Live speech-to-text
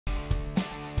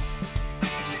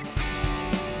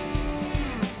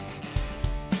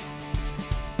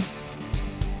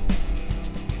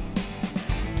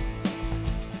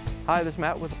Hi, this is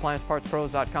Matt with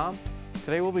AppliancePartsPros.com.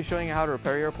 Today we'll be showing you how to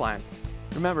repair your appliance.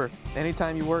 Remember,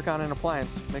 anytime you work on an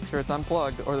appliance, make sure it's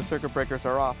unplugged or the circuit breakers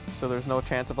are off so there's no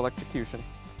chance of electrocution.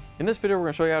 In this video we're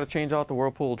going to show you how to change out the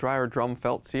Whirlpool dryer drum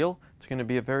felt seal. It's going to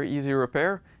be a very easy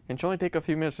repair and should only take a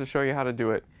few minutes to show you how to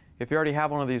do it. If you already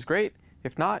have one of these, great.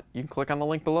 If not, you can click on the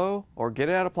link below or get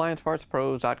it at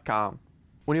AppliancePartsPros.com.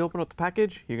 When you open up the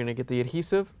package, you're going to get the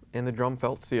adhesive and the drum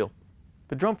felt seal.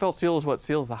 The drum felt seal is what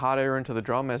seals the hot air into the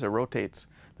drum as it rotates.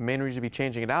 The main reason to be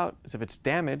changing it out is if it's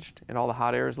damaged and all the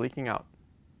hot air is leaking out.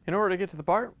 In order to get to the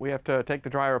part, we have to take the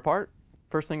dryer apart.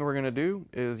 First thing we're going to do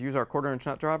is use our 1/4"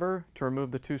 nut driver to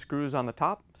remove the 2 screws on the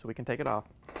top so we can take it off.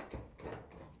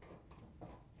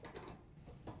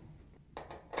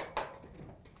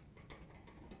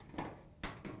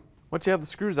 Once you have the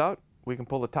screws out, we can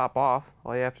pull the top off.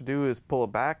 All you have to do is pull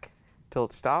it back till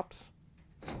it stops,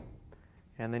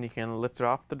 and then you can lift it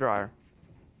off the dryer.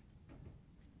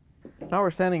 Now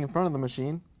we're standing in front of the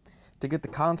machine. To get the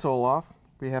console off,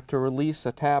 we have to release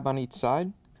a tab on each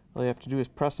side. All you have to do is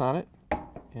press on it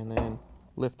and then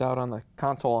lift out on the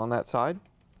console on that side.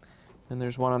 And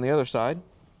there's one on the other side.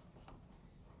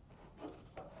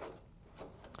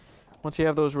 Once you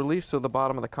have those released so the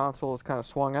bottom of the console is kind of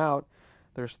swung out,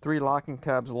 there's 3 locking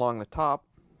tabs along the top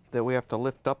that we have to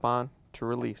lift up on to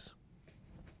release.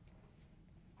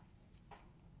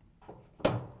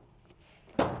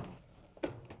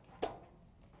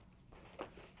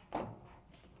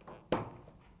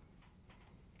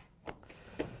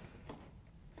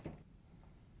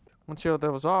 Once you have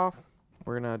those off,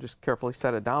 we're going to just carefully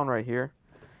set it down right here,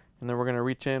 and then we're going to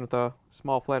reach in with a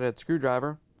small flathead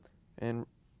screwdriver and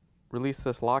release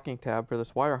this locking tab for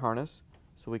this wire harness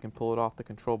so we can pull it off the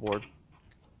control board.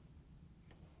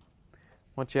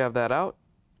 Once you have that out,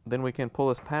 then we can pull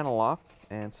this panel off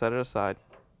and set it aside.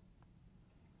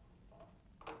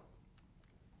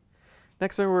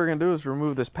 Next thing we're going to do is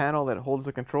remove this panel that holds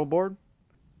the control board,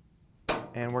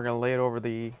 and we're going to lay it over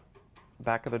the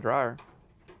back of the dryer.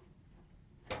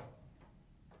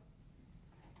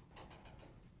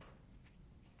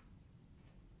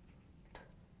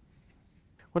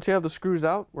 Once you have the screws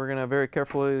out, we're going to very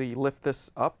carefully lift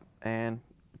this up and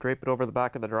drape it over the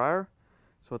back of the dryer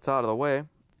so it's out of the way.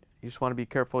 You just want to be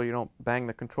careful you don't bang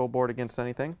the control board against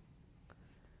anything.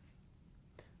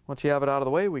 Once you have it out of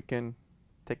the way, we can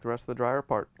take the rest of the dryer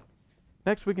apart.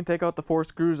 Next, we can take out the 4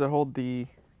 screws that hold the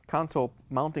console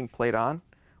mounting plate on.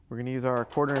 We're going to use our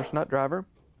 1/4" nut driver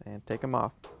and take them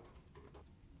off.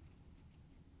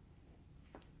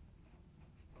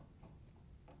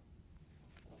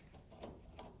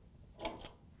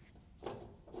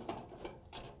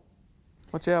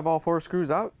 Once you have all 4 screws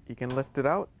out, you can lift it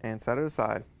out and set it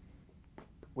aside.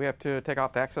 We have to take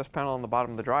off the access panel on the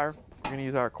bottom of the dryer. We're going to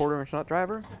use our 1/4" nut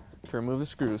driver to remove the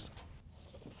screws.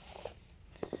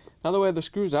 Now that we have the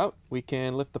screws out, we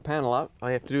can lift the panel out. All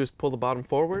you have to do is pull the bottom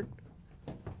forward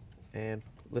and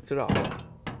lift it off.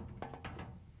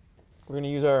 We're going to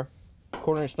use our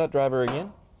 1/4" nut driver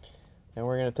again, and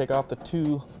we're going to take off the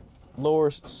 2 lower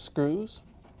screws.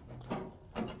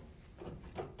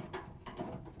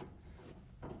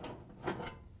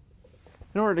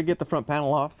 In order to get the front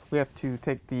panel off, we have to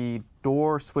take the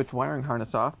door switch wiring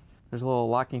harness off. There's a little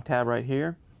locking tab right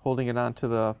here holding it onto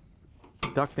the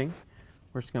ducting.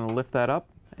 We're just going to lift that up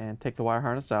and take the wire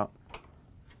harness out.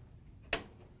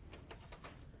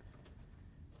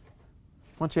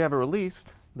 Once you have it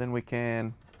released, then we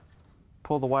can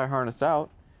pull the wire harness out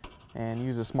and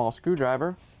use a small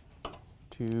screwdriver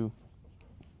to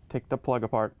take the plug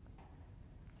apart.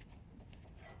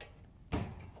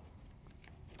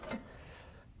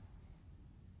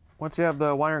 Once you have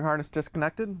the wiring harness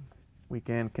disconnected, we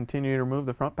can continue to remove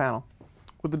the front panel.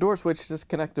 With the door switch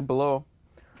disconnected below,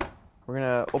 we're going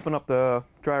to open up the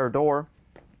dryer door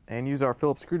and use our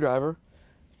Phillips screwdriver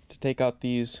to take out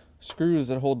these screws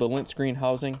that hold the lint screen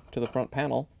housing to the front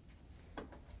panel.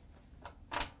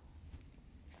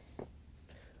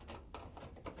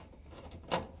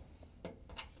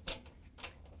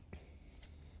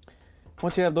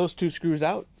 Once you have those 2 screws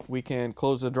out, we can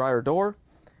close the dryer door,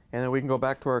 and then we can go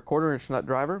back to our 1/4" nut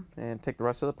driver and take the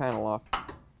rest of the panel off.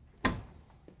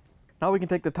 Now we can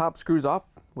take the top screws off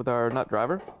with our nut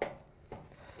driver.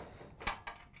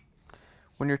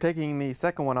 When you're taking the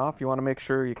second one off, you want to make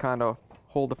sure you kind of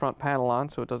hold the front panel on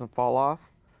so it doesn't fall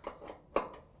off.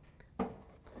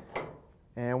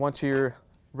 And once you're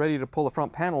ready to pull the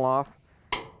front panel off,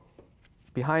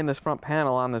 behind this front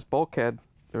panel on this bulkhead,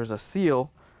 there's a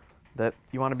seal that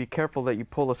you want to be careful that you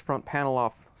pull this front panel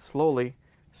off slowly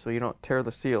so you don't tear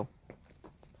the seal.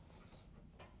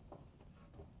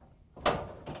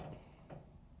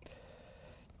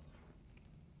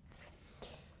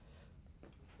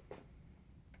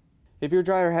 If your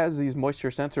dryer has these moisture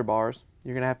sensor bars,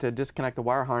 you're going to have to disconnect the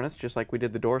wire harness just like we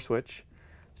did the door switch.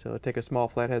 So take a small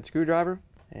flathead screwdriver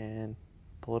and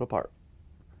pull it apart.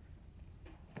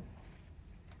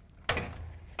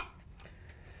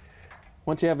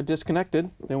 Once you have it disconnected,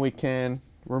 then we can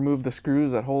remove the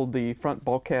screws that hold the front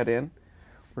bulkhead in.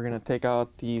 We're going to take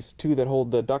out these two that hold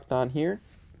the duct on here.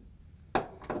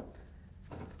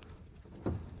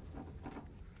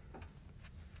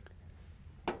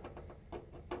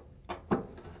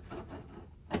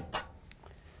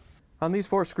 On these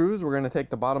 4 screws, we're going to take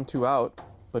the bottom 2 out,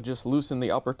 but just loosen the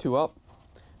upper 2 up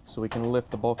so we can lift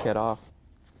the bulkhead off.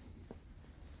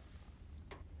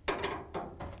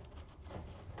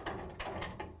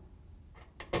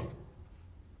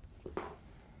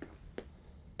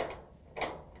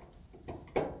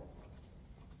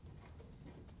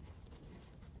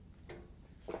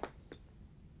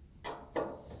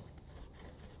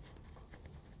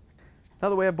 Now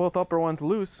that we have both upper ones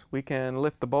loose, we can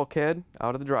lift the bulkhead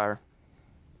out of the dryer.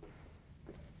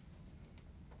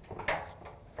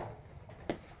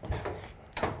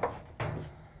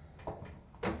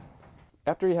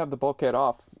 After you have the bulkhead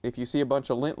off, if you see a bunch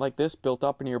of lint like this built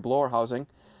up in your blower housing,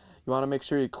 you want to make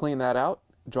sure you clean that out.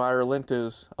 Dryer lint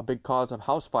is a big cause of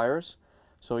house fires,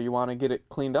 so you want to get it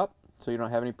cleaned up so you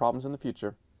don't have any problems in the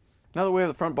future. Now that we have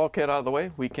the front bulkhead out of the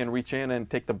way, we can reach in and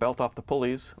take the belt off the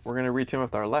pulleys. We're going to reach in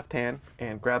with our left hand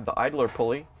and grab the idler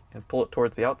pulley and pull it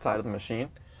towards the outside of the machine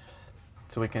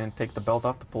so we can take the belt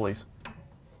off the pulleys.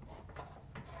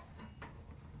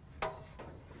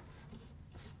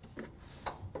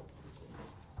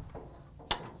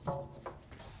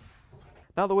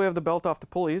 Now that we have the belt off the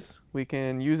pulleys, we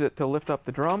can use it to lift up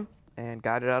the drum and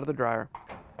guide it out of the dryer.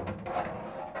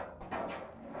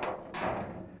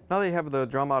 Now that you have the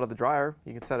drum out of the dryer,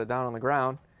 you can set it down on the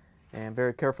ground and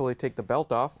very carefully take the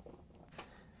belt off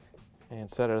and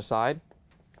set it aside.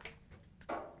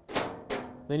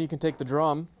 Then you can take the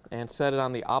drum and set it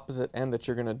on the opposite end that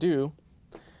you're going to do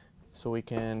so we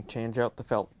can change out the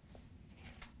felt.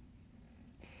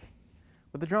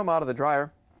 With the drum out of the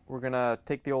dryer, we're going to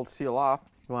take the old seal off.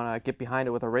 You want to get behind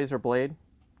it with a razor blade,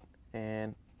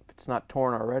 and if it's not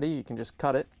torn already, you can just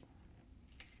cut it.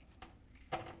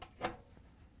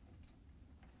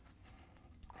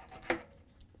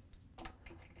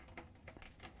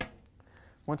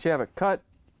 Once you have it cut,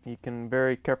 you can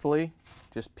very carefully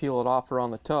just peel it off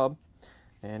around the tub,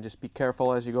 and just be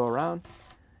careful as you go around.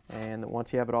 And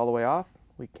once you have it all the way off,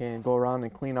 we can go around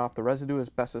and clean off the residue as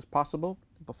best as possible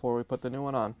before we put the new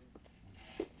one on.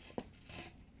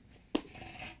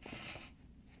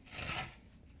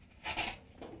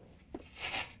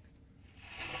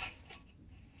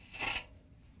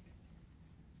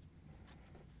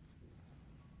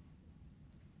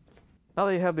 Now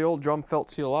that you have the old drum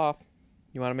felt seal off,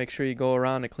 you want to make sure you go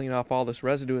around and clean off all this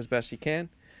residue as best you can.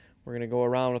 We're going to go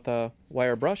around with a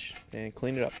wire brush and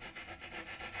clean it up.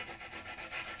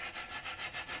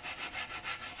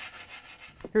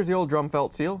 Here's the old drum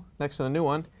felt seal next to the new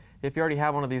one. If you already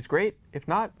have one of these, great. If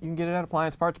not, you can get it at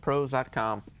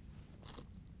appliancepartspros.com.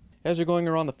 As you're going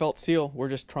around the felt seal, we're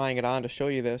just trying it on to show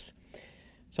you this.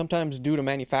 Sometimes due to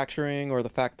manufacturing or the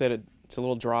fact that it's a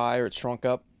little dry or it's shrunk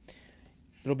up,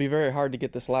 it'll be very hard to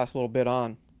get this last little bit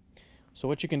on. So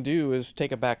what you can do is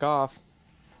take it back off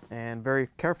and very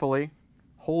carefully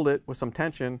hold it with some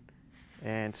tension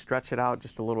and stretch it out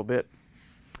just a little bit.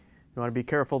 You want to be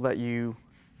careful that you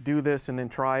do this and then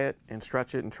try it and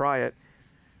stretch it and try it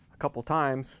a couple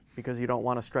times, because you don't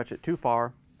want to stretch it too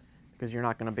far, because you're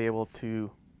not going to be able to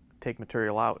take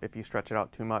material out if you stretch it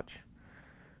out too much.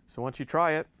 So once you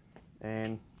try it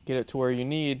and get it to where you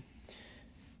need,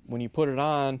 when you put it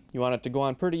on, you want it to go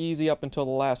on pretty easy up until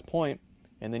the last point,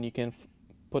 and then you can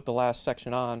put the last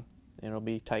section on and it'll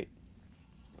be tight.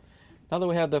 Now that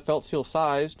we have the felt seal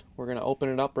sized, we're going to open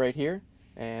it up right here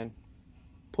and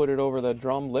put it over the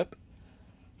drum lip,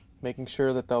 making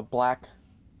sure that the black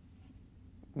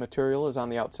material is on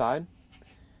the outside.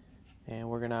 And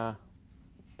we're going to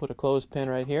put a clothespin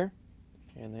right here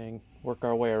and then work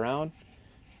our way around,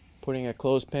 putting a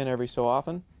clothespin every so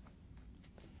often.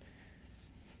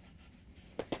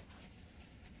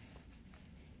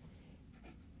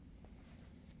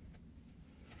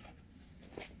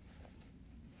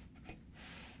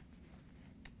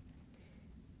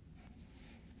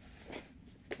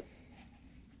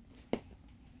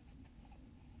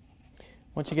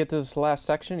 Once you get to this last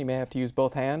section, you may have to use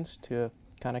both hands to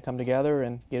kind of come together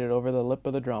and get it over the lip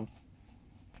of the drum.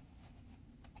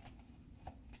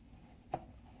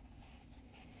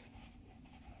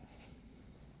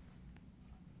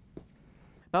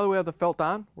 Now that we have the felt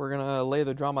on, we're going to lay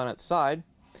the drum on its side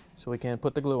so we can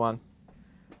put the glue on.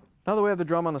 Now that we have the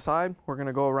drum on the side, we're going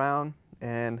to go around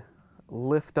and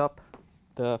lift up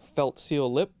the felt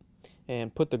seal lip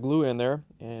and put the glue in there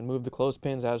and move the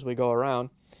clothespins as we go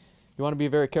around. You want to be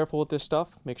very careful with this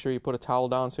stuff. Make sure you put a towel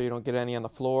down so you don't get any on the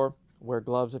floor. Wear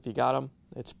gloves if you got them.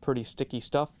 It's pretty sticky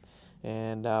stuff,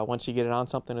 and once you get it on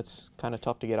something, it's kind of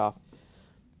tough to get off.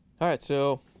 All right,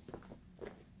 so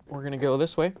we're going to go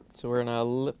this way. So we're going to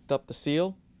lift up the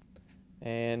seal,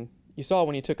 and you saw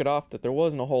when you took it off that there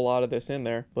wasn't a whole lot of this in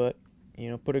there, but you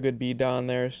know, put a good bead down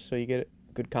there so you get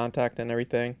good contact and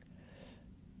everything,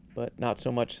 but not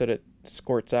so much that it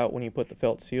squirts out when you put the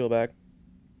felt seal back.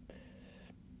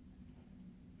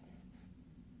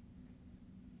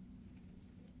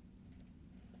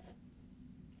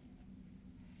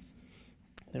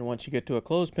 Then once you get to a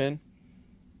clothespin,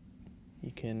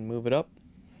 you can move it up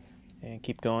and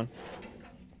keep going.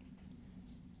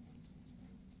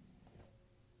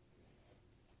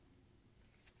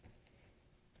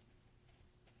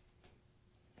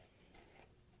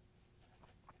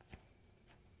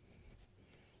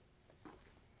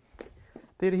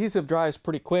 The adhesive dries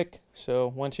pretty quick, so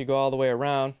once you go all the way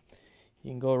around,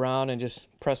 you can go around and just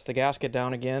press the gasket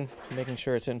down again, making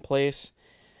sure it's in place.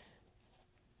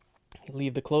 You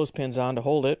leave the clothespins on to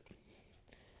hold it,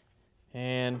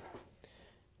 and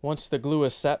once the glue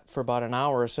is set for about an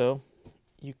hour or so,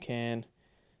 you can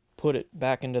put it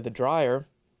back into the dryer,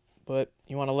 but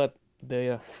you want to let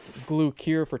the glue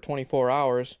cure for 24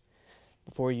 hours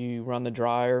before you run the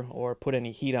dryer or put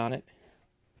any heat on it.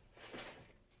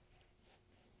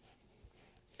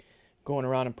 Going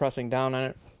around and pressing down on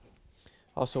it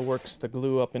also works the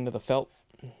glue up into the felt.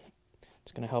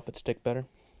 It's going to help it stick better.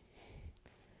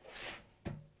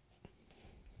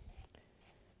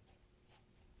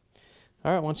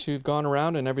 Alright, once you've gone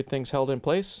around and everything's held in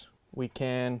place, we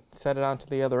can set it onto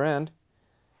the other end.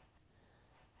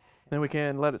 Then we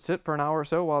can let it sit for an hour or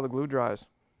so while the glue dries.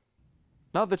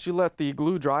 Now that you let the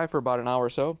glue dry for about an hour or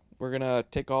so, we're going to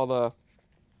take all the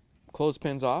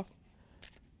clothespins off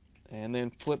and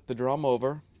then flip the drum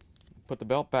over, put the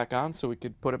belt back on so we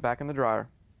could put it back in the dryer.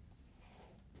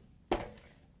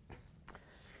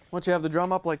 Once you have the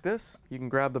drum up like this, you can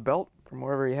grab the belt from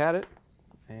wherever you had it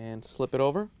and slip it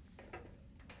over.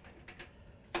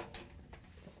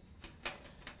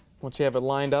 Once you have it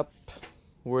lined up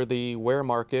where the wear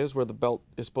mark is, where the belt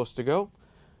is supposed to go,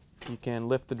 you can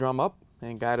lift the drum up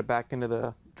and guide it back into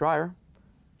the dryer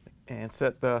and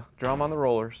set the drum on the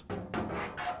rollers.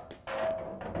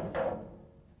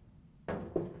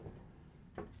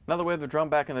 Now that we have the drum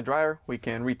back in the dryer, we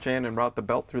can reach in and route the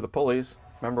belt through the pulleys.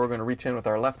 Remember, we're going to reach in with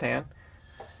our left hand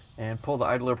and pull the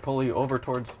idler pulley over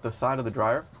towards the side of the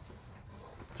dryer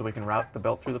so we can route the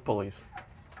belt through the pulleys.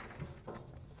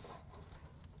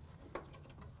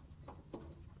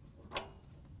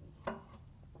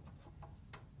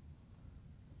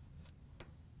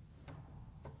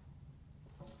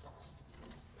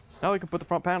 Now we can put the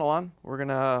front panel on. We're going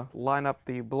to line up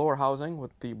the blower housing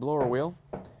with the blower wheel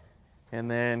and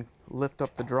then lift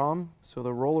up the drum so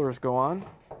the rollers go on.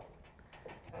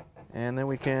 And then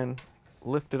we can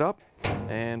lift it up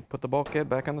and put the bulkhead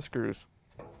back on the screws.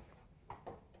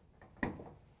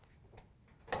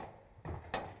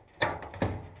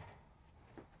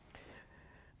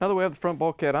 Now that we have the front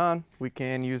bulkhead on, we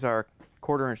can use our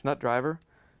 1/4-inch nut driver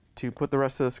to put the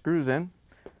rest of the screws in.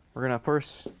 We're going to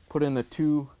first put in the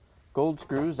 2 gold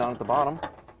screws down at the bottom.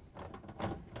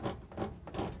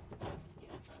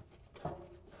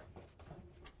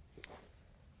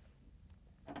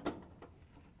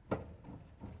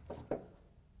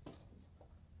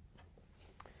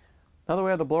 Now that we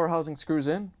have the blower housing screws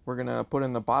in, we're going to put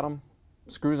in the bottom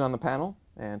screws on the panel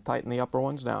and tighten the upper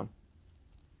ones down.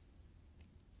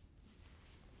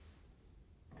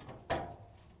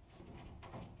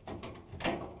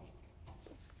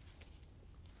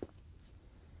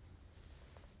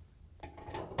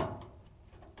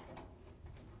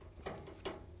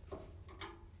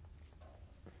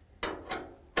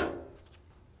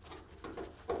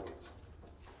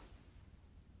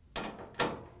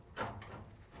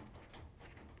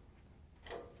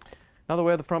 Now that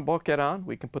we have the front bulkhead on,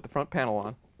 we can put the front panel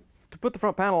on. To put the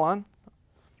front panel on,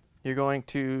 you're going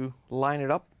to line it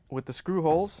up with the screw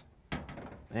holes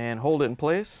and hold it in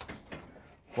place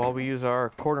while we use our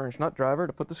 1/4-inch nut driver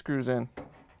to put the screws in.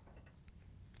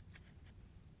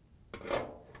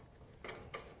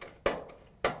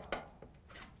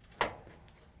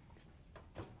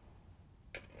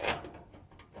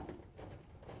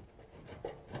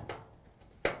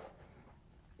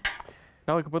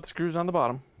 Now we can put the screws on the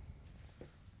bottom.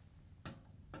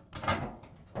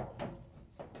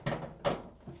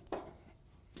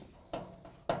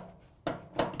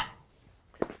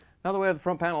 Now that we have the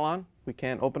front panel on, we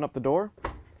can open up the door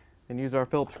and use our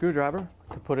Phillips screwdriver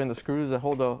to put in the screws that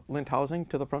hold the lint housing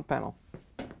to the front panel.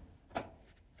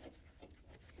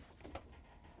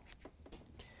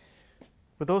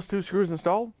 With those two screws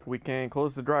installed, we can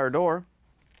close the dryer door,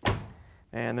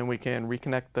 and then we can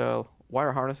reconnect the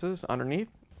wire harnesses underneath.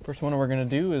 First one we're going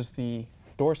to do is the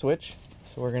door switch.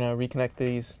 So we're going to reconnect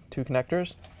these two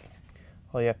connectors.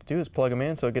 All you have to do is plug them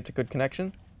in so it gets a good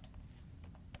connection.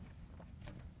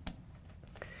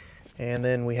 And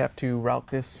then we have to route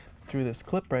this through this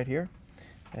clip right here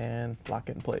and lock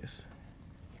it in place.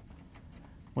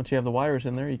 Once you have the wires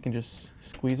in there, you can just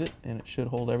squeeze it and it should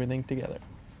hold everything together.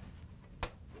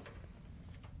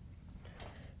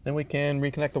 Then we can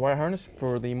reconnect the wire harness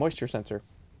for the moisture sensor.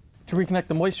 To reconnect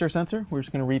the moisture sensor, we're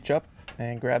just going to reach up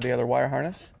and grab the other wire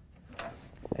harness.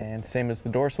 And same as the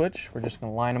door switch, we're just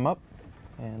going to line them up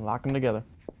and lock them together.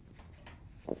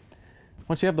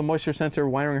 Once you have the moisture sensor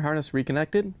wiring harness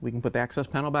reconnected, we can put the access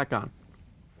panel back on.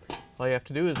 All you have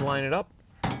to do is line it up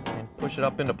and push it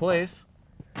up into place.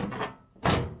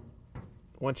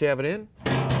 Once you have it in,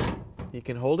 you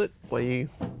can hold it while you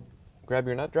grab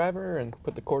your nut driver and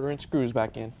put the 1/4-inch screws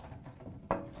back in.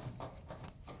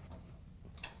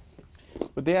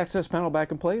 With the access panel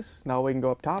back in place, now we can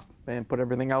go up top and put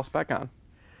everything else back on.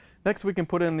 Next, we can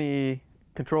put in the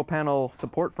control panel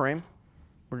support frame.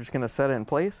 We're just going to set it in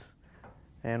place,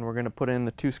 and we're going to put in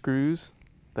the 2 screws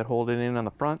that hold it in on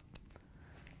the front.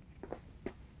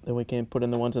 Then we can put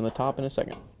in the ones on the top in a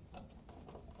second.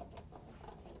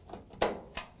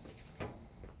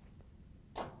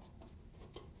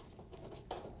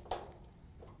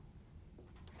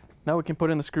 Now we can put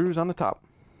in the screws on the top.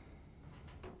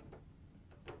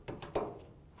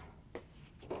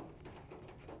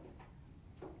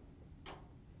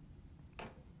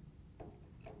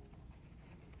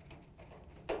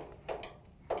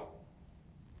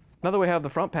 Now that we have the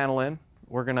front panel in,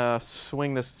 we're going to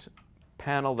swing this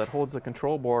panel that holds the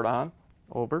control board on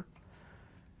over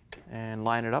and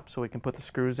line it up so we can put the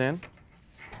screws in.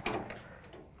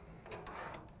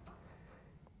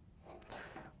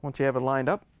 Once you have it lined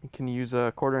up, you can use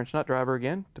a 1/4-inch nut driver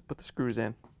again to put the screws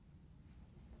in.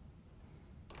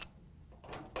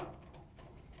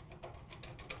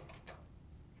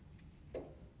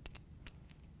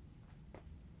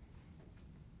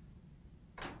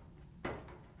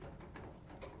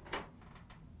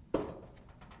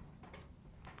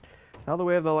 Now that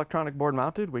we have the electronic board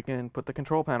mounted, we can put the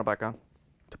control panel back on.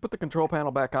 To put the control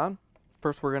panel back on,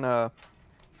 first we're going to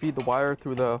feed the wire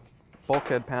through the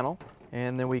bulkhead panel,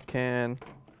 and then we can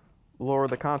lower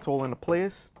the console into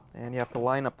place, and you have to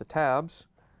line up the tabs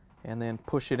and then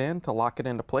push it in to lock it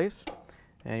into place.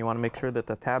 And you want to make sure that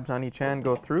the tabs on each end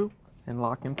go through and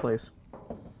lock in place.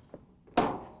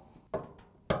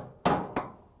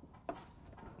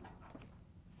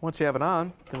 Once you have it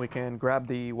on, then we can grab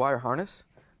the wire harness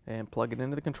and plug it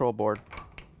into the control board.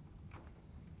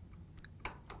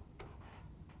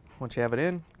 Once you have it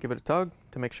in, give it a tug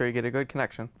to make sure you get a good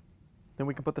connection. Then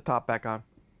we can put the top back on.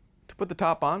 To put the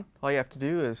top on, all you have to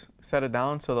do is set it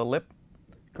down so the lip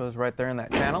goes right there in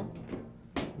that channel,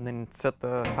 and then set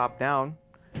the top down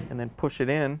and then push it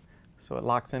in so it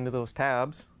locks into those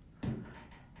tabs.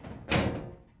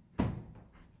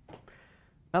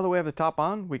 Now that we have the top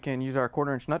on, we can use our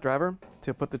 1/4-inch nut driver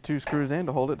to put the 2 screws in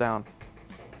to hold it down.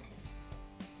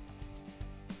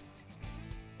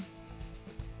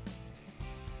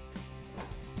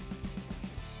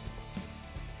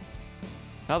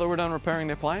 Now that we're done repairing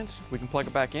the appliance, we can plug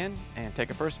it back in and take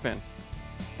it for a spin.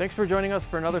 Thanks for joining us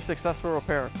for another successful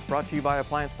repair brought to you by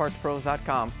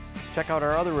AppliancePartsPros.com. Check out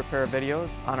our other repair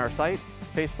videos on our site,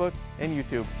 Facebook, and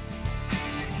YouTube.